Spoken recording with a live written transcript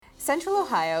Central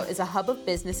Ohio is a hub of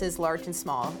businesses large and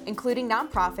small, including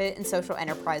nonprofit and social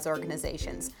enterprise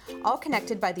organizations, all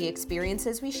connected by the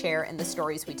experiences we share and the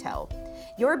stories we tell.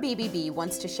 Your BBB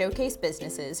wants to showcase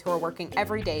businesses who are working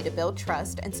every day to build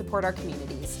trust and support our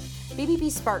communities.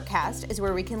 BBB Sparkcast is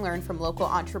where we can learn from local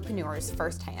entrepreneurs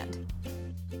firsthand.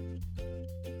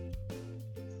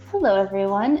 Hello,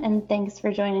 everyone, and thanks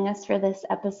for joining us for this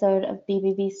episode of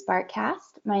BBB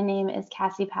Sparkcast. My name is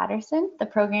Cassie Patterson, the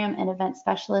Program and Event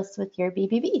Specialist with your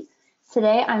BBB.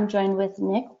 Today, I'm joined with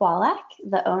Nick Wallach,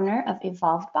 the owner of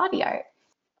Evolved Body Art.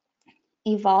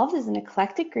 Evolved is an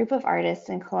eclectic group of artists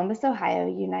in Columbus, Ohio,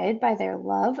 united by their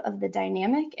love of the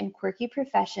dynamic and quirky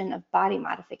profession of body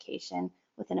modification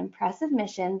with an impressive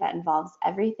mission that involves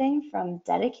everything from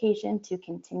dedication to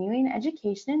continuing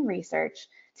education and research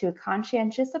to a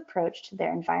conscientious approach to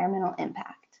their environmental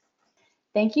impact.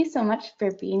 Thank you so much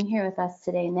for being here with us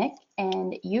today, Nick.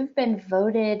 And you've been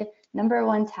voted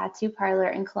 #1 tattoo parlor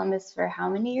in Columbus for how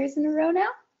many years in a row now?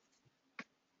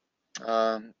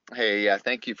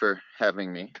 Thank you for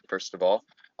having me, first of all.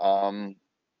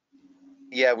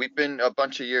 We've been a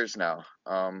bunch of years now.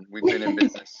 We've been in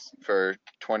business for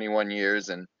 21 years,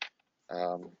 and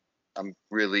I'm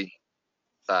really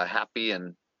happy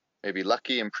and maybe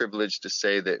lucky and privileged to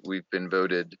say that we've been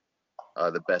voted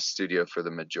the best studio for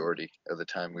the majority of the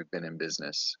time we've been in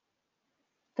business.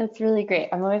 That's really great.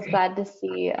 I'm always glad to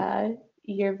see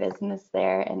your business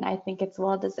there, and I think it's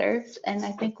well deserved. And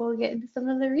I think we'll get into some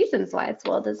of the reasons why it's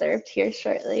well deserved here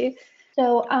shortly.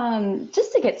 So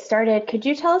just to get started, could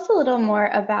you tell us a little more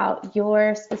about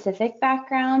your specific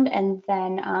background and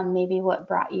then maybe what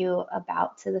brought you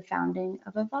about to the founding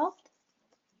of Evolved?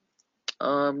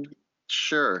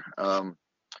 Sure.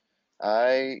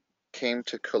 I came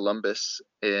to Columbus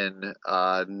in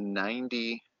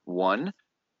 91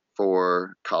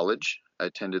 for college. I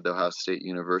attended the Ohio State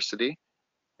University,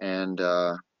 and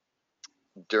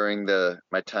during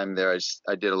my time there,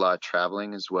 I did a lot of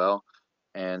traveling as well,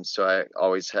 and so I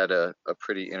always had a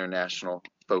pretty international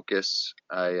focus.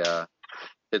 I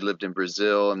had lived in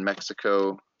Brazil and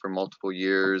Mexico for multiple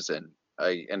years, and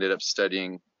I ended up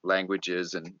studying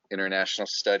languages and international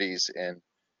studies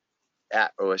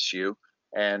at OSU,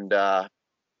 and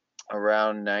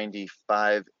around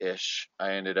 95-ish,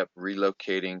 I ended up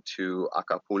relocating to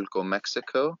Acapulco,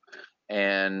 Mexico,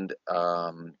 and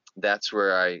that's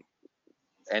where I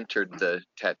entered the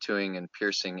tattooing and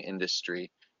piercing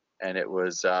industry. And it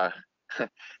was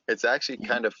it's actually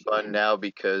kind of fun now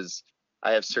because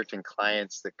I have certain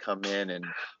clients that come in, and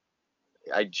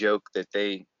I joke that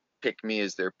they pick me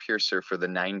as their piercer for the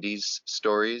 90s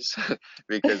stories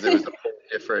because it was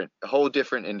a whole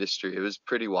different industry. It was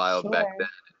pretty wild back then.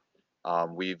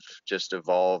 We've just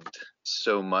evolved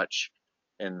so much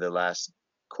in the last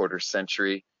quarter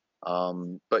century.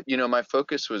 But my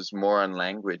focus was more on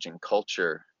language and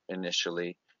culture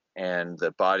initially, and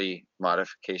the body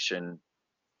modification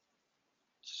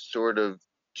sort of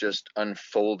just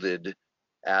unfolded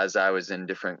as I was in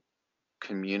different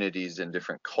communities and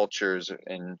different cultures,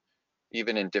 and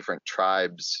even in different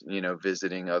tribes,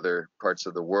 visiting other parts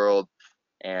of the world.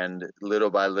 And little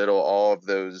by little, all of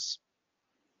those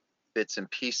bits and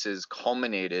pieces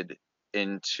culminated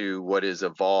into what is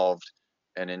Evolved.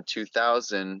 And in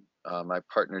 2000, my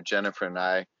partner Jennifer and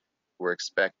I were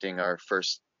expecting our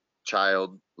first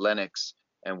child, Lennox,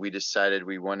 and we decided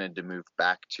we wanted to move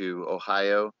back to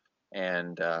Ohio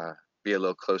and be a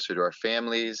little closer to our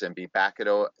families and be back at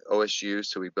OSU.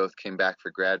 So we both came back for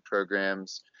grad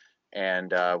programs,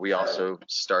 and we also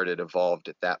started Evolved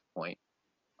at that point.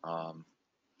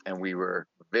 And we were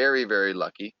very, very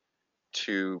lucky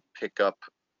to pick up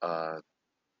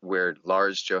where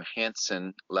Lars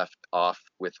Johansson left off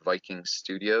with Viking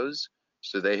Studios.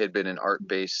 So they had been an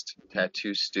art-based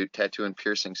tattoo and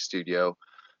piercing studio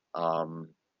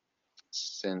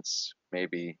since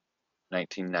maybe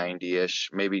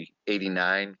 1990-ish, maybe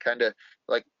 89, kind of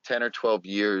like 10 or 12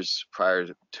 years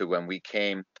prior to when we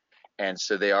came. And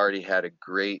so they already had a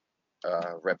great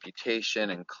reputation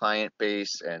and client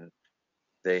base, and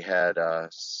they had a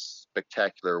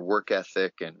spectacular work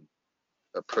ethic and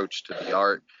approach to the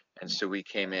art. And so we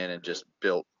came in and just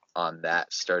built on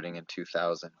that starting in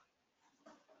 2000.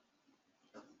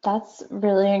 That's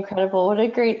really incredible. What a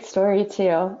great story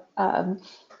too. And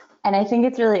I think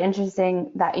it's really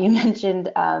interesting that you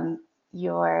mentioned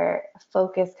your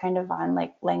focus kind of on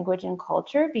like language and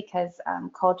culture, because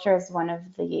culture is one of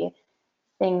the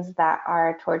things that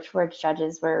our Torchwood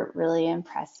judges were really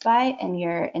impressed by, and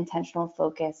your intentional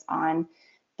focus on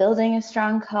building a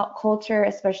strong culture,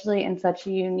 especially in such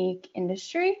a unique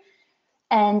industry.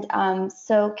 And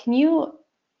so can you,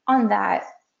 on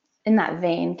that, in that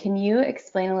vein, can you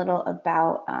explain a little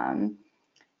about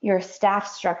your staff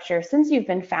structure since you've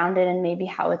been founded and maybe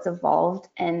how it's evolved,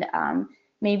 and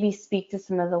maybe speak to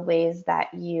some of the ways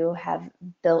that you have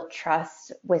built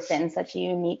trust within such a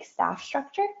unique staff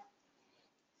structure?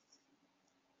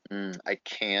 I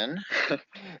can.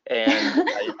 And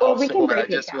I Or we also can I break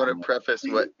it just want to down. preface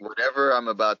whatever I'm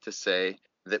about to say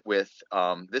that with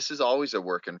this is always a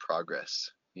work in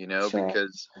progress, Sure.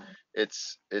 because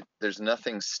there's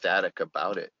nothing static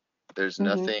about it. There's Hmm.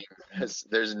 nothing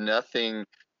there's nothing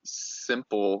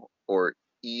simple or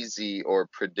easy or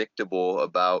predictable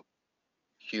about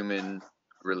human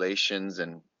relations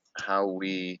and how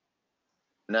we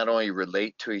not only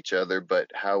relate to each other, but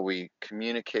how we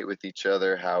communicate with each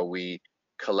other, how we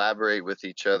collaborate with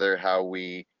each other,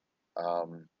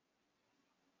 um,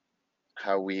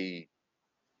 how we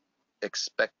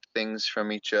expect things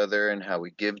from each other, and how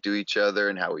we give to each other,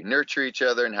 and how we nurture each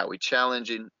other, and how we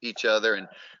challenge each other. And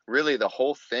really, the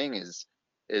whole thing is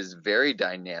very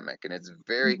dynamic, and it's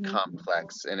very Hmm.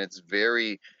 complex, and it's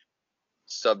very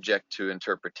subject to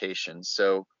interpretation.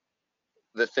 So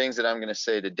the things that I'm going to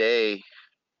say today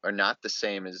are not the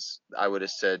same as I would have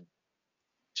said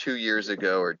 2 years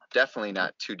ago, or definitely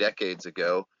not 2 decades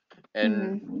ago,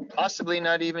 and Hmm. possibly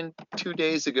not even 2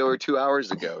 days ago or 2 hours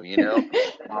ago, Fair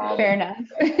Um, enough.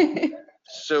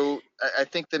 so I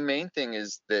think the main thing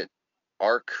is that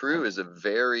our crew is a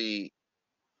very,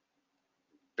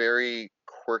 very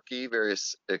quirky, very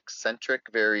eccentric,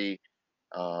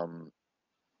 um,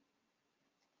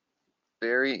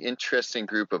 very interesting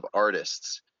group of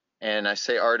artists. And I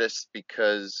say artists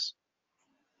because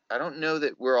I don't know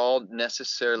that we're all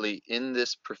necessarily in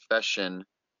this profession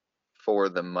for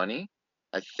the money.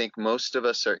 I think most of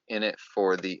us are in it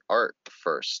for the art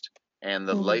first, and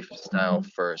the Hmm. lifestyle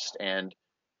first, and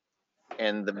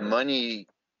the money,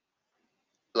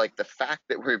 like the fact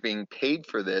that we're being paid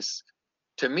for this,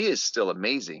 to me is still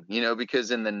amazing, because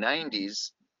in the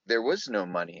 90s there was no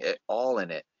money at all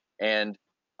in it. And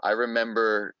I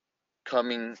remember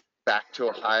coming back to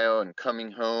Ohio and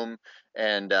coming home,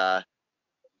 and I'm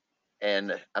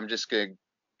just going to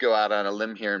go out on a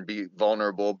limb here and be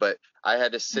vulnerable, but I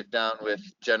had to sit down with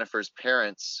Jennifer's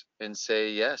parents and say,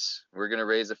 yes, we're going to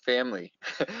raise a family.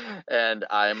 And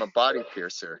I'm a body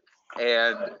piercer.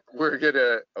 And we're going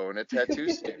to own a tattoo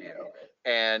studio.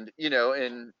 And,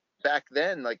 and back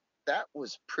then, like, that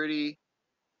was pretty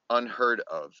unheard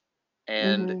of.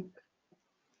 And Hmm.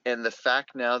 and the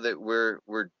fact now that we're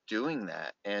doing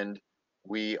that, and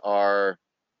we are,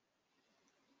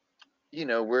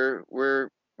 we're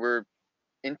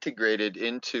integrated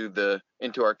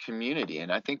into our community,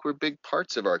 and I think we're big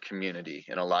parts of our community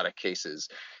in a lot of cases.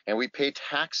 And we pay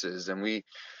taxes, and we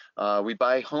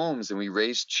buy homes, and we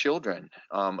raise children.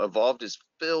 Evolved is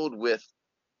filled with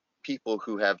people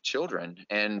who have children,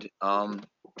 and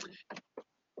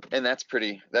that's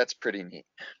pretty neat.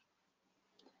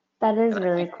 That is And I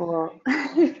really think, cool.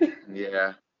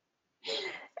 yeah.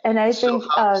 And I So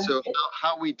think,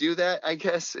 how we do that, I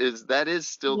guess, is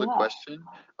still the yeah. question.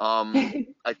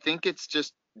 I think it's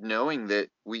just knowing that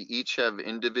we each have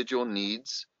individual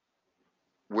needs.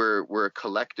 We're a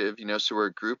collective, so we're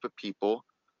a group of people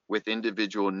with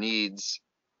individual needs,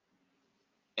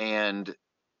 and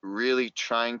really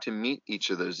trying to meet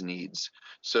each of those needs.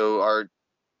 So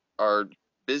our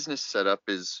business setup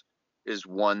is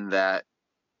one that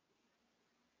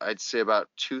I'd say about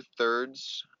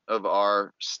 2/3 of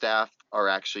our staff are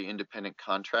actually independent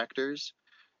contractors.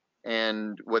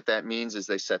 And what that means is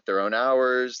they set their own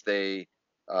hours.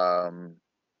 Um,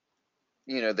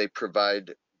 they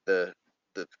provide the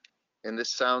and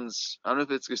this sounds, I don't know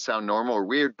if it's gonna sound normal or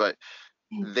weird, but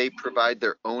they provide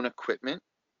their own equipment,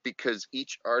 because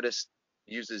each artist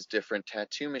uses different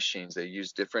tattoo machines. They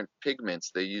use different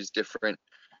pigments. They use different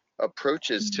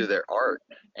approaches to their art.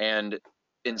 And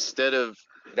instead of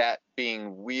that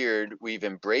being weird, we've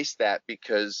embraced that,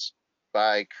 because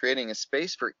by creating a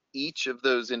space for each of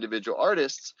those individual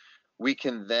artists, we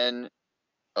can then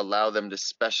allow them to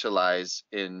specialize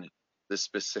in the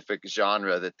specific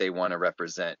genre that they want to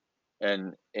represent,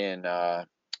 and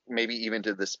maybe even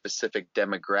to the specific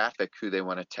demographic who they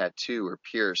want to tattoo or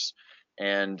pierce.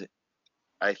 And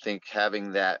I think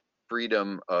having that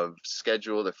freedom of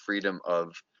schedule, the freedom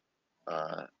of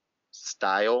uh,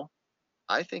 style,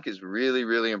 I think is really,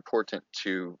 really important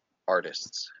to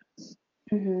artists.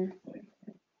 Hmm.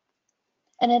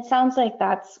 And it sounds like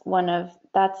that's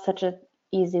such a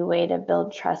easy way to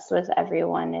build trust with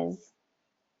everyone, is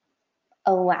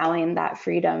allowing that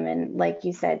freedom. And like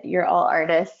you said, you're all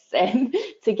artists, and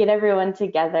to get everyone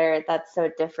together, that's so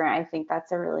different. I think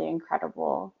that's a really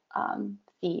incredible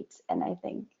feat. And I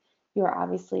think you are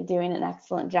obviously doing an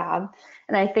excellent job.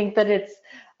 And I think that it's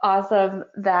awesome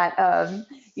that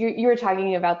you were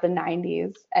talking about the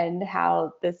 90s and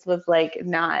how this was like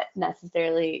not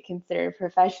necessarily considered a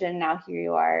profession. Now here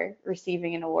you are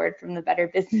receiving an award from the Better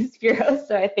Business Bureau.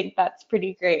 So I think that's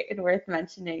pretty great and worth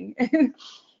mentioning.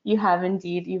 You have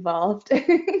indeed evolved,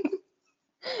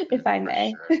 if I For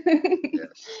may. sure.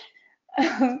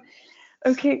 Yes.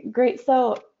 Okay, great.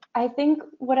 So I think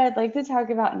what I'd like to talk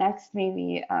about next,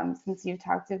 maybe, since you've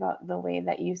talked about the way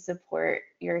that you support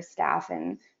your staff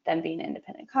and them being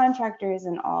independent contractors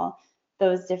and all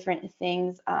those different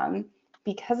things,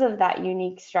 because of that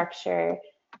unique structure,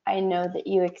 I know that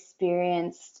you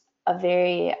experienced a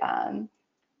very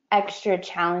extra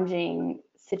challenging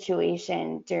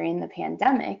situation during the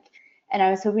pandemic. And I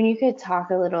was hoping you could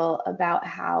talk a little about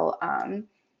how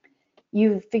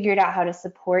you figured out how to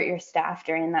support your staff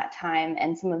during that time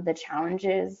and some of the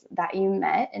challenges that you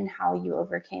met and how you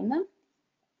overcame them.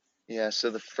 Yeah, so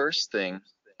the first thing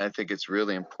I think it's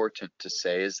really important to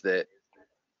say is that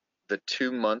the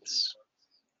 2 months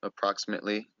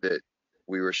approximately that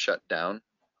we were shut down,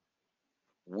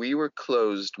 we were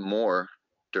closed more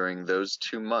during those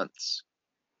 2 months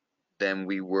than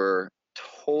we were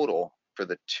total for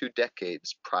the 2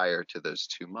 decades prior to those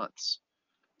 2 months.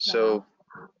 Wow. So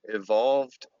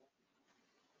evolved,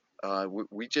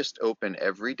 we just open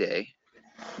every day.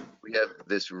 We have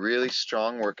this really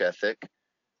strong work ethic.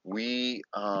 We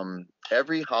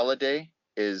every holiday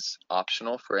is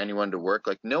optional for anyone to work.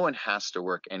 Like no one has to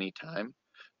work anytime,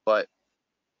 but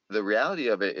the reality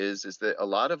of it is that a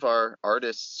lot of our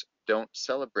artists don't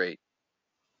celebrate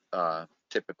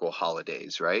typical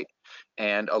holidays, right?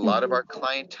 And a lot of Mhm. our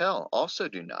clientele also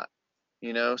do not,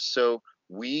 so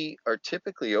we are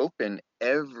typically open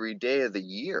every day of the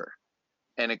year.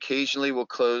 And occasionally we'll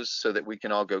close so that we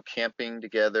can all go camping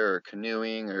together or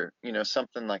canoeing or,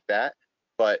 something like that.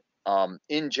 But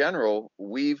in general,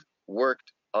 we've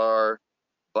worked our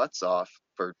butts off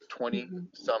for 20 Mhm.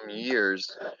 some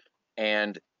years,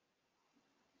 and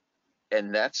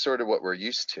that's sort of what we're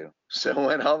used to. So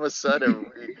when all of a sudden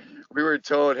we were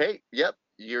told, hey, yep,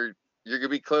 you're gonna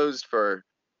be closed for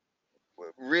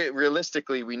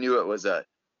realistically, we knew it was a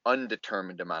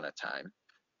undetermined amount of time,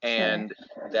 Sure. and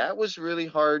that was really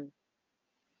hard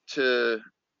to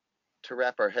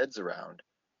wrap our heads around.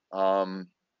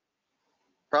 Um,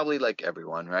 Probably like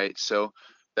everyone, right? So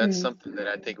that's Mm. something that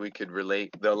I think we could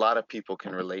relate, that a lot of people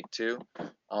can relate to.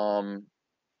 Um,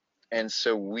 and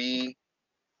so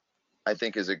I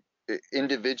think as a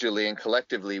individually and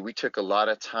collectively, we took a lot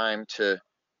of time to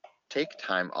take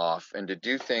time off and to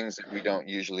do things that we don't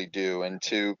usually do, and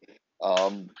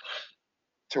um,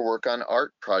 to work on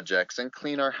art projects and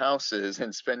clean our houses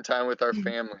and spend time with our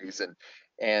families,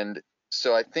 and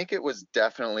so I think it was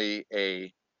definitely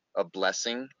a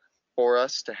blessing for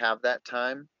us to have that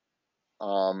time.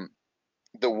 um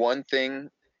the one thing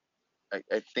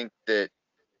I think that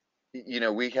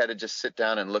we had to just sit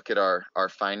down and look at our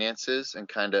finances and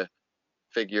kind of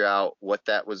figure out what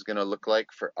that was going to look like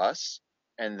for us,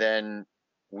 and then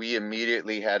we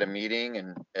immediately had a meeting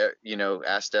and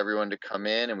asked everyone to come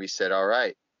in, and we said, all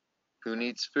right, who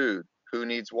needs food, who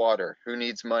needs water, who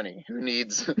needs money, who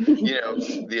needs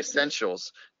the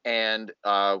essentials. And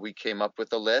we came up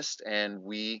with a list, and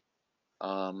we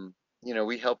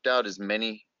helped out as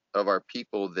many of our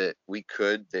people that we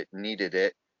could that needed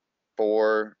it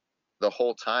for the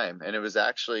whole time. And it was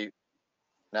actually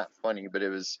not funny, but it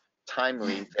was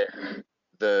timely that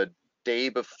the day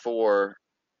before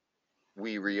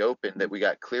we reopened, that we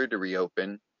got cleared to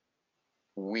reopen,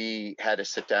 we had to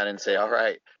sit down and say, all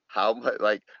right, how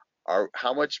much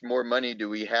how much more money do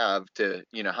we have to,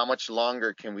 how much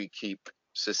longer can we keep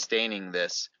sustaining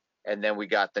this? And then we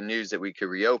got the news that we could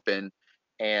reopen,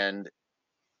 and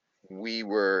we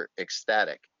were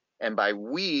ecstatic. And by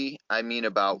we, I mean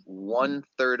about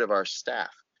 1/3 of our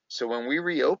staff. So when we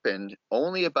reopened,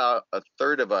 only about a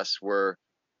third of us were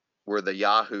the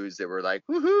yahoos that were like,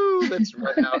 woohoo, let's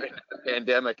run out into the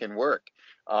pandemic and work.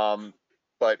 Um,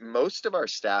 but most of our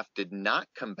staff did not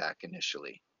come back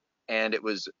initially. And it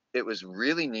was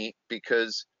really neat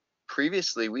because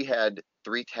previously we had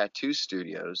 3 tattoo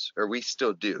studios, or we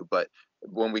still do, but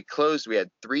when we closed, we had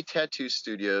 3 tattoo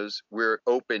studios. We're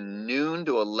open noon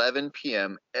to 11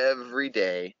 p.m. every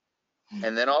day.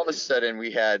 And then all of a sudden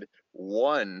we had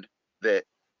one that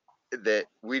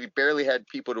we barely had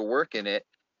people to work in it,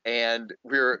 and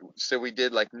we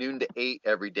did like noon to 8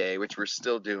 every day, which we're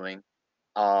still doing.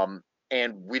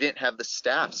 And we didn't have the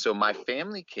staff, so my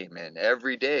family came in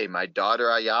every day, my daughter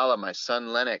Ayala, my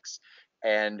son Lennox.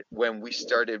 And when we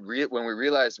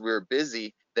realized we were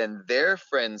busy, then their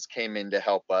friends came in to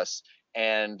help us,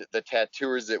 and the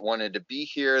tattooers that wanted to be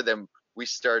here. Then we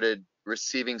started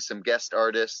receiving some guest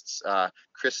artists,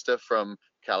 Krista from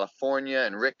California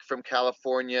and Rick from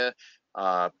California,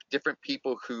 different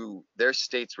people who their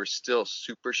states were still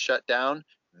super shut down.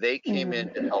 They came in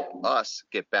to help us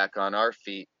get back on our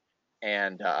feet,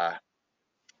 and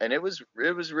it was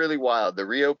really wild. The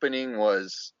reopening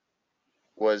was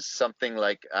something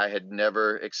like I had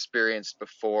never experienced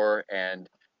before, and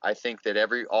I think that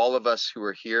all of us who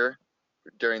were here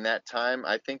during that time,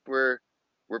 I think we're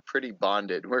pretty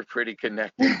bonded. We're pretty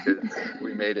connected because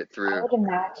we made it I through. would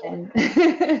imagine.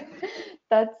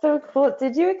 That's so cool.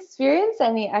 Did you experience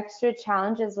any extra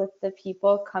challenges with the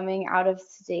people coming out of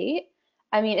state?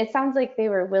 I mean, it sounds like they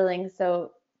were willing,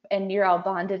 so, and you're all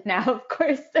bonded now, of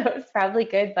course, so it's probably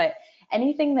good, but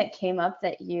anything that came up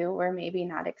that you were maybe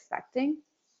not expecting?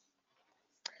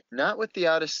 Not with the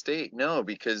out of state, no,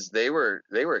 because they were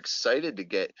excited to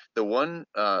get the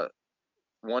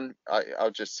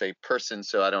I'll just say person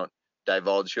so I don't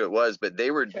divulge who it was, but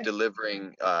they were Sure.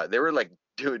 delivering they were like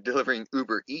delivering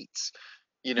Uber Eats,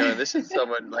 and this is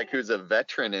someone like who's a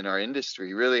veteran in our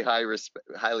industry, really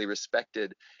highly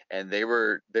respected, and they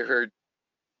were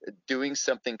doing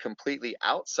something completely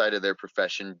outside of their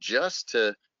profession just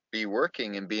to be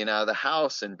working and being out of the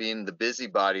house and being the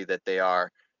busybody that they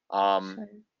are. Um, Sure.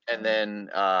 and then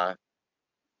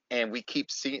and we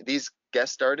keep seeing these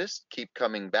guest artists keep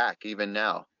coming back even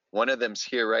now. One of them's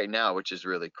here right now, which is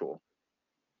really cool.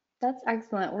 That's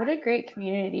excellent. What a great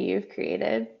community you've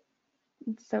created.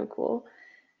 It's so cool.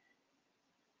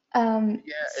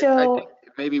 Yeah, I think So,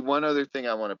 maybe one other thing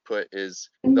I want to put is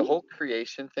the mhm, whole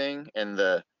creation thing and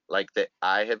the like that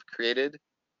I have created.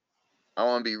 I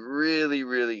want to be really,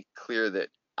 really clear that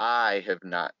I have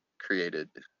not created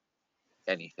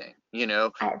anything.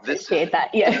 I This is appreciate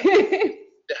that. Yeah.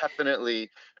 definitely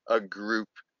a group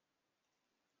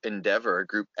endeavor, a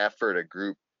group effort, a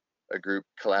group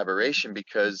collaboration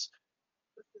because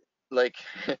like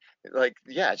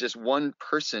yeah, just one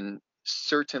person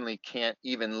certainly can't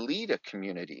even lead a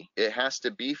community. It has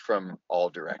to be from all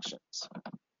directions.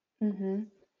 hmm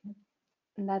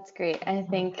That's great. I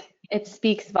think it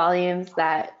speaks volumes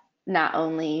that not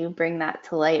only you bring that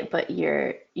to light, but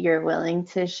you're willing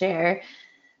to share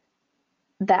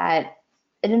that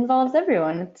it involves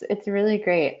everyone. It's really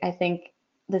great. I think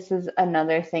this is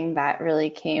another thing that really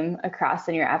came across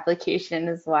in your application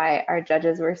is why our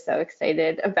judges were so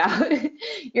excited about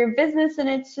your business, and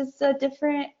it's just a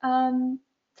different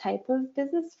type of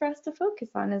business for us to focus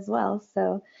on as well.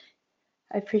 So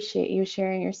I appreciate you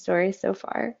sharing your story so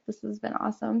far. This has been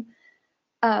awesome.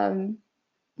 Um,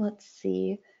 let's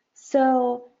see.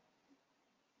 So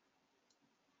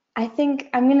I think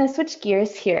I'm going to switch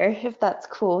gears here, if that's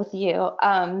cool with you.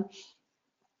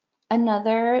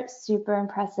 Another super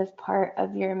impressive part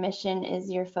of your mission is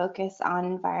your focus on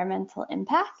environmental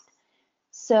impact.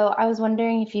 So I was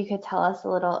wondering if you could tell us a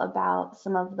little about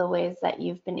some of the ways that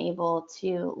you've been able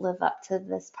to live up to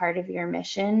this part of your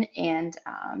mission and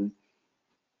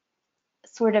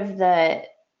sort of the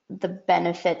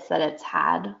benefits that it's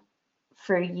had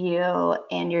for you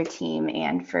and your team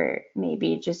and for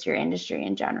maybe just your industry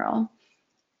in general.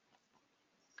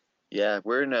 Yeah,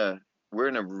 we're in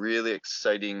a really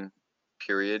exciting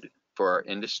period for our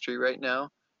industry right now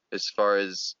as far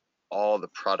as all the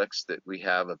products that we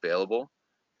have available.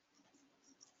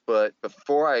 But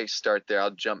before I start there,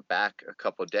 I'll jump back a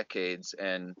couple decades,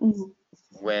 and Mhm.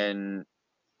 when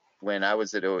when I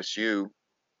was at OSU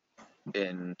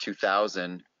in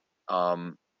 2000,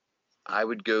 um, I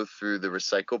would go through the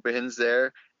recycle bins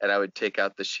there and I would take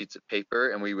out the sheets of paper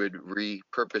and we would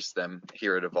repurpose them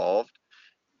here at Evolved.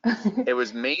 It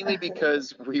was mainly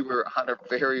because we were on a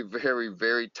very, very,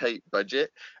 very tight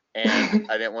budget and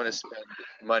I didn't want to spend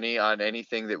money on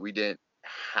anything that we didn't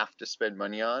have to spend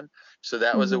money on. So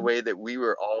that was a Mhm. way that we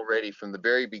were already from the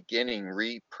very beginning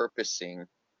repurposing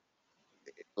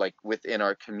like within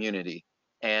our community.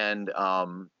 And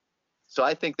so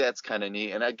I think that's kind of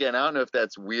neat. And again, I don't know if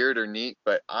that's weird or neat,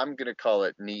 but I'm gonna call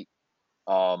it neat.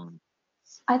 Um,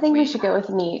 I think we we should go with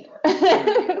neat.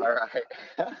 neat, all right.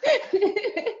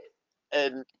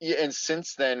 And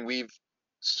since then we've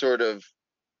sort of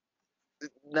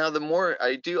now the more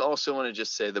I do also want to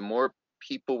just say the more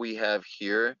people we have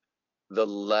here, the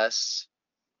less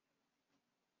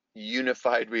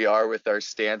unified we are with our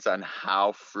stance on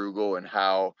how frugal and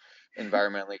how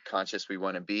environmentally conscious we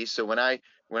want to be. So when I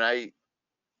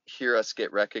hear us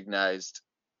get recognized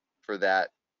for that,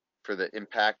 for the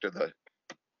impact or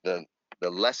the the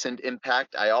lessened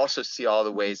impact, I also see all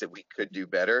the ways that we could do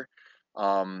better.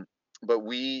 Um, but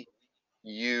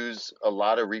use a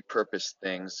lot of repurposed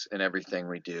things in everything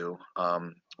we do.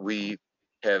 We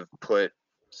have put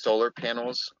solar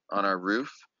panels on our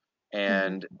roof,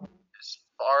 and as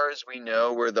far as we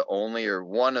know, we're the only, or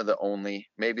one of the only,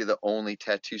 maybe the only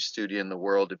tattoo studio in the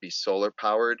world to be solar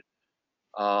powered.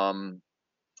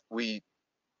 We,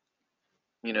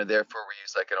 therefore we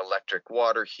use like an electric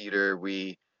water heater.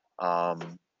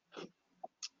 Um,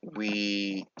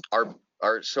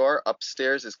 our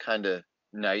upstairs is kind of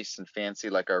nice and fancy,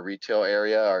 like our retail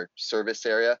area, our service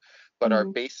area, but our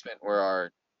Mm-hmm. basement,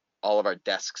 where all of our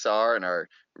desks are, and our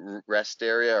rest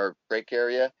area, our break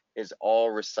area, is all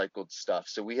recycled stuff.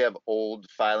 So we have old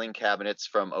filing cabinets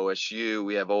from OSU.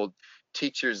 We have old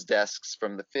teachers' desks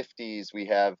from the 50s. We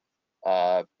have,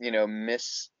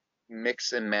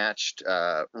 mix and matched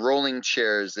rolling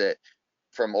chairs that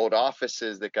from old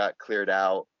offices that got cleared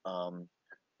out.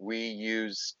 We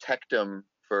use Tectum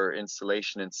for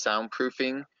insulation and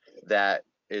soundproofing. That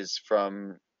is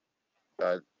from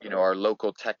our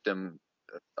local Tectum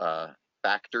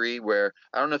factory, where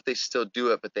I don't know if they still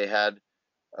do it, but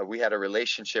we had a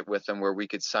relationship with them where we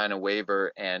could sign a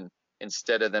waiver, and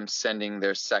instead of them sending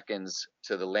their seconds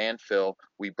to the landfill,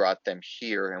 we brought them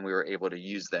here and we were able to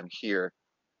use them here.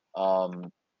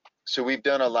 So we've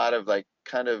done a lot of like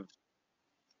kind of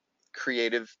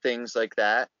creative things like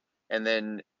that. And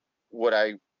then what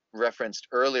I referenced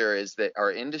earlier is that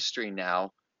our industry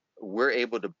now, we're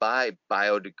able to buy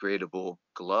biodegradable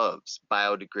gloves,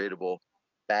 biodegradable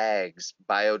bags,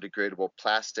 biodegradable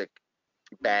plastic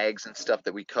bags and stuff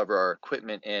that we cover our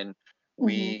equipment in. Mm-hmm.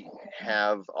 We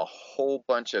have a whole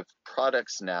bunch of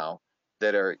products now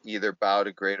that are either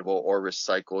biodegradable or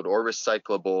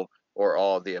recyclable or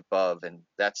all of the above, and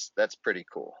that's pretty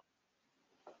cool.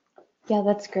 Yeah,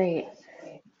 that's great.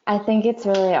 I think it's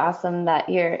really awesome that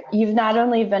you've not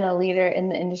only been a leader in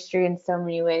the industry in so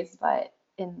many ways, but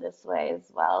in this way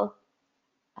as well.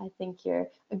 I think you're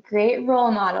a great role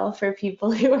model for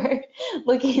people who are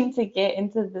looking to get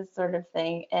into this sort of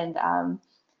thing. And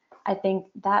I think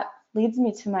that leads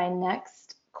me to my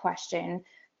next question,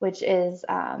 which is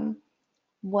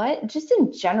just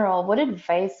in general, what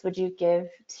advice would you give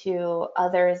to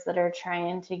others that are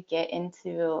trying to get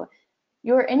into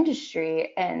your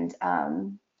industry, and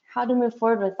how to move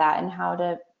forward with that and how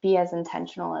to be as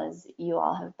intentional as you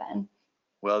all have been?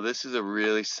 Well, this is a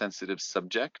really sensitive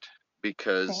subject Fair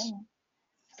because enough.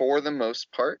 for the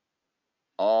most part,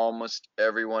 almost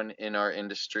everyone in our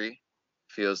industry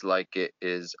feels like it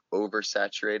is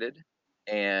oversaturated.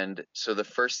 And so the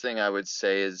first thing I would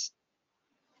say is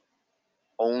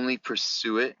only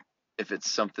pursue it if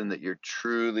it's something that you're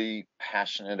truly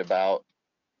passionate about,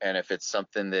 and if it's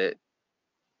something that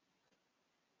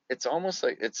it's almost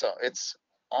like it's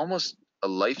almost a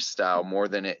lifestyle more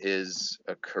than it is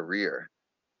a career.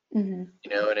 Hmm.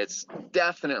 And it's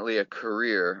definitely a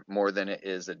career more than it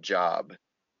is a job.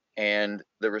 And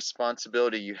the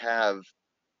responsibility you have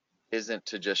isn't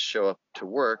to just show up to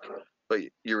work, but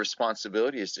your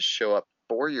responsibility is to show up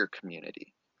for your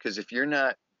community. Because if you're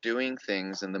not doing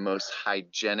things in the most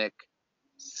hygienic,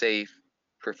 safe,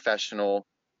 professional,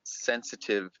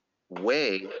 sensitive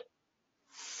way,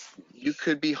 you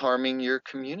could be harming your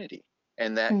community.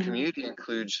 And that Hmm. community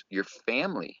includes your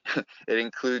family, it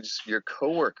includes your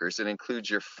coworkers, it includes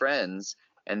your friends.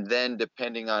 And then,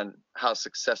 depending on how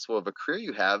successful of a career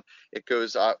you have, it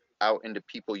goes out into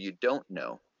people you don't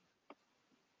know.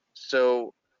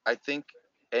 So I think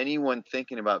anyone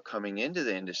thinking about coming into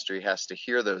the industry has to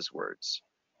hear those words,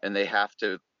 and they have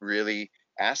to really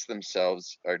ask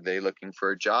themselves, are they looking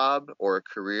for a job or a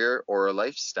career or a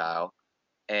lifestyle?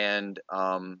 And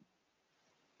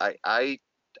I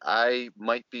I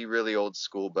might be really old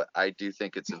school, but I do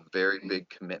think it's a very big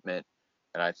commitment,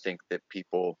 and I think that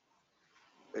people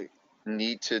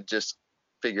need to just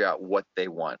figure out what they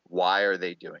want. Why are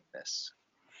they doing this?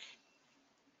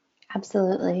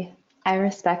 Absolutely. I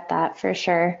respect that for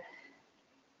sure.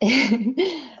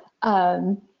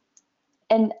 um,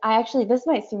 and I actually, this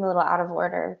might seem a little out of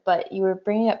order, but you were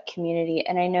bringing up community,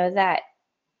 and I know that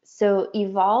so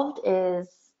Evolved is,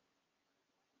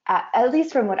 at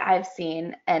least from what I've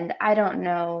seen, and I don't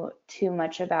know too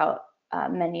much about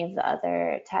many of the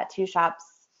other tattoo shops.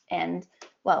 And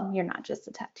well, you're not just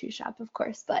a tattoo shop, of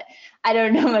course, but I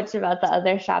don't know much about the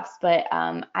other shops. But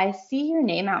I see your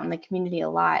name out in the community a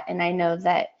lot, and I know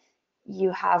that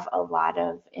you have a lot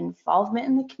of involvement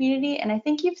in the community. And I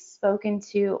think you've spoken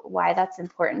to why that's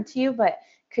important to you, but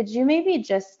could you maybe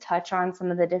just touch on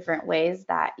some of the different ways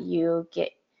that you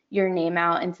get your name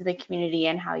out into the community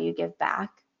and how you give back?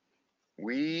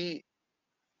 We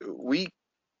we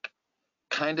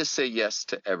kind of say yes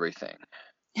to everything.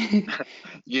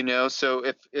 So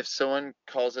if someone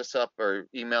calls us up or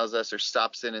emails us or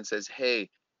stops in and says, "Hey,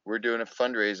 we're doing a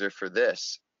fundraiser for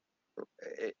this,"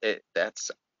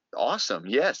 that's awesome.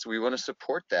 Yes, we want to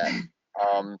support that.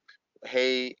 Um,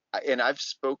 hey, and I've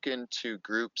spoken to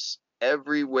groups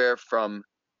everywhere from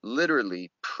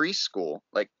literally preschool,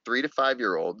 like 3 to 5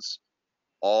 year olds,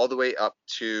 all the way up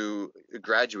to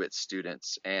graduate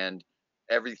students and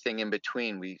everything in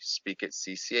between. We speak at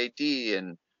CCAD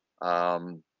and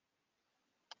um,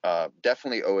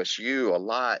 definitely OSU a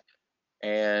lot,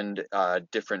 and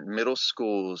different middle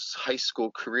schools, high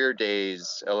school career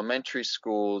days, elementary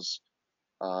schools.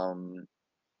 Um,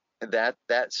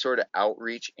 that sort of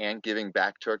outreach and giving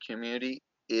back to our community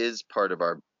is part of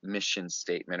our mission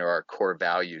statement or our core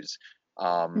values.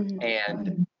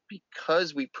 And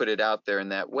because we put it out there in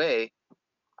that way,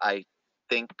 I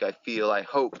I feel, I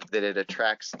hope that it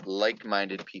attracts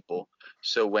like-minded people.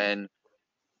 So when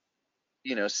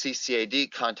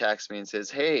CCAD contacts me and says,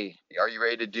 "Hey, are you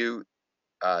ready to do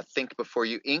Think Before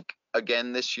You Ink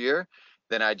again this year?"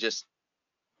 Then I just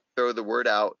throw the word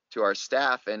out to our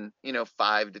staff, and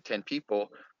 5 to 10 people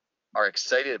are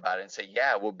excited about it and say,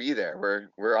 "Yeah, we'll be there.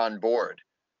 We're on board."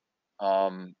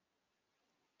 Um,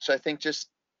 so I think just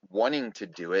wanting to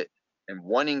do it and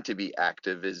wanting to be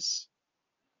active is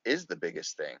the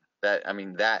biggest thing.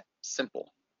 That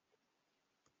simple.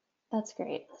 That's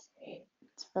great.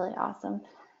 It's really awesome.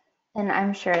 And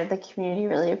I'm sure the community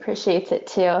really appreciates it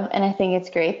too. And I think it's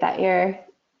great that you're,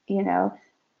 you know,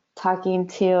 talking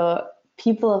to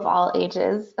people of all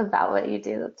ages about what you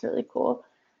do. That's really cool.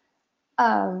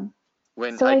 Um,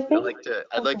 When so I I'd think, like to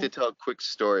I'd like to okay. tell a quick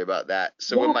story about that.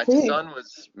 So when Yeah, my please. son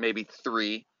was maybe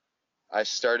 3, I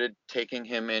started taking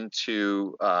him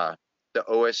into the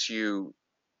OSU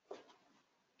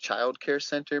Child Care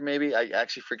Center, maybe. I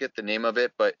actually forget the name of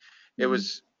it, but it Mhm.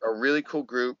 was a really cool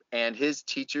group. And his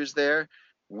teachers there,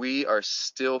 we are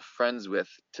still friends with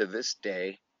to this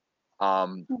day.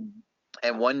 Um,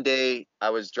 and one day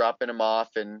I was dropping him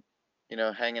off and,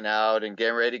 hanging out and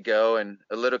getting ready to go. And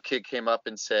a little kid came up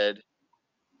and said,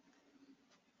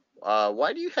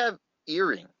 "Why do you have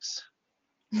earrings?"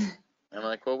 I'm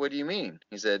like, "Well, what do you mean?"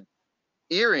 He said,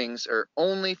 "Earrings are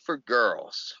only for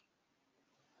girls."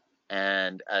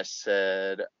 And I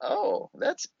said, "Oh,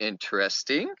 that's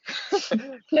interesting.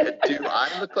 Do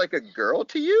I look like a girl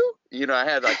to you?" I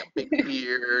had like a big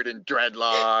beard and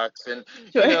dreadlocks and,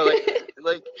 Sure.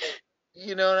 like,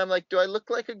 and I'm like, "Do I look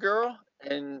like a girl?"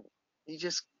 And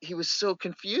he was so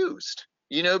confused,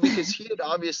 because he had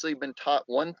obviously been taught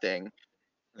one thing,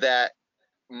 that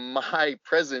my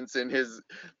presence in his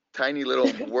tiny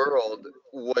little world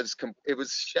it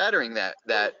was shattering that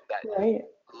Right.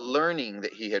 learning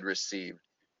that he had received.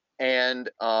 And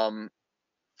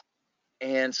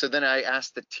so then I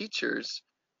asked the teachers,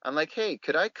 I'm like, "Hey,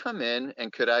 could I come in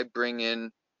and could I bring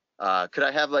in could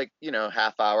I have, like,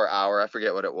 half hour, I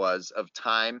forget what it was, of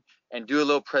time and do a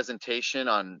little presentation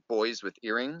on boys with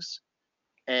earrings?"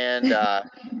 And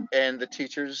the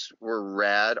teachers are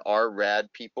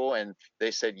rad people, and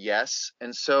they said yes.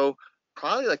 And so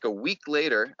probably like a week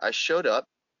later, I showed up,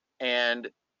 and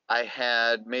I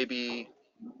had maybe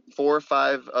 4 or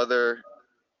 5 other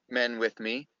men with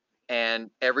me,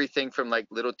 and everything from like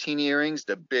little teeny earrings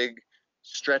to big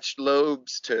stretched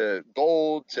lobes to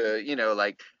gold to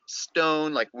like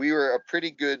stone. Like, we were a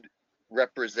pretty good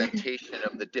representation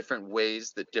of the different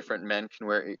ways that different men can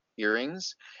wear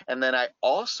earrings. And then I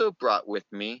also brought with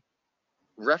me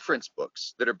reference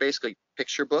books that are basically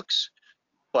picture books,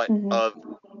 but Mhm. of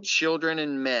children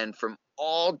and men from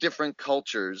all different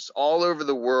cultures all over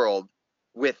the world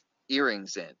with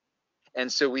earrings in. And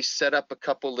so we set up a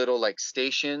couple little like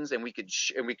stations, and we could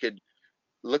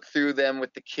look through them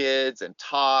with the kids and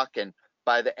talk. And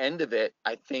by the end of it,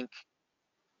 I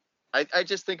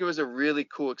just think it was a really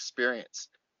cool experience.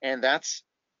 And that's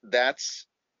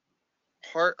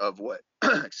part of what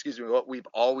excuse me, what we've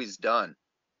always done,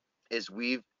 is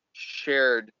we've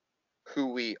shared who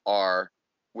we are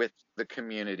with the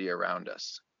community around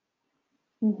us.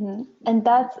 And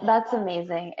that's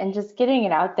amazing. And just getting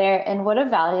it out there, and what a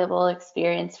valuable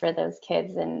experience for those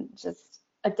kids, and just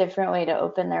a different way to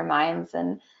open their minds.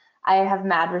 And I have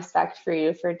mad respect for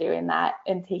you for doing that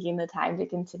and taking the time to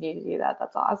continue to do that.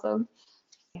 That's awesome.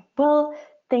 Well,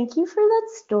 thank you for that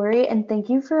story, and thank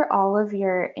you for all of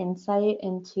your insight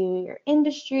into your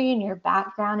industry and your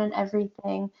background and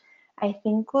everything. I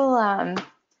think we'll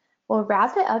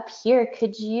wrap it up here.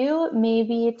 Could you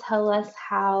maybe tell us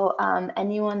how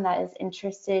anyone that is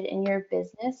interested in your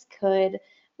business could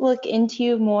look into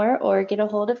you more or get a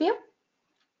hold of you?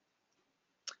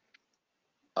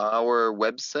 Our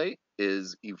website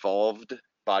is evolved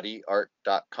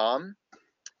bodyart.com.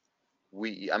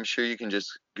 I'm sure you can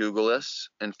just Google us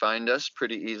and find us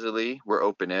pretty easily. We're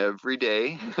open every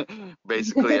day,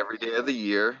 basically every day of the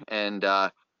year. And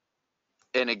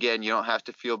again, you don't have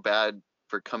to feel bad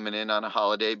for coming in on a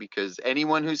holiday, because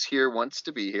anyone who's here wants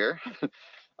to be here.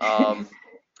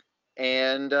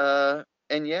 And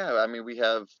yeah, I mean, we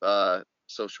have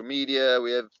social media,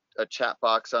 we have a chat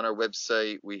box on our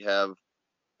website, we have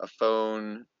a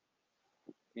phone.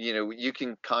 You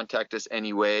can contact us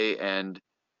anyway, and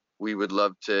we would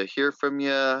love to hear from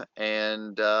you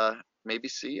and maybe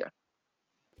see you.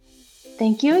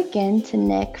 Thank you again to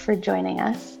Nick for joining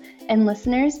us. And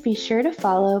listeners, be sure to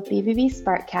follow BBB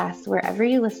Sparkcast wherever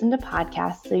you listen to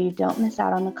podcasts so you don't miss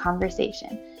out on the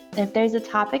conversation. And if there's a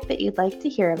topic that you'd like to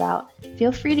hear about,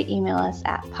 feel free to email us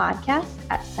at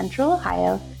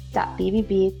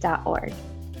podcast@centralohio.bbb.org.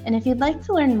 And if you'd like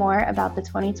to learn more about the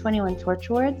 2021 Torch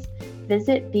Awards,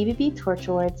 visit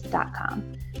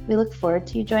bbbtorchawards.com. We look forward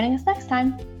to you joining us next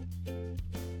time.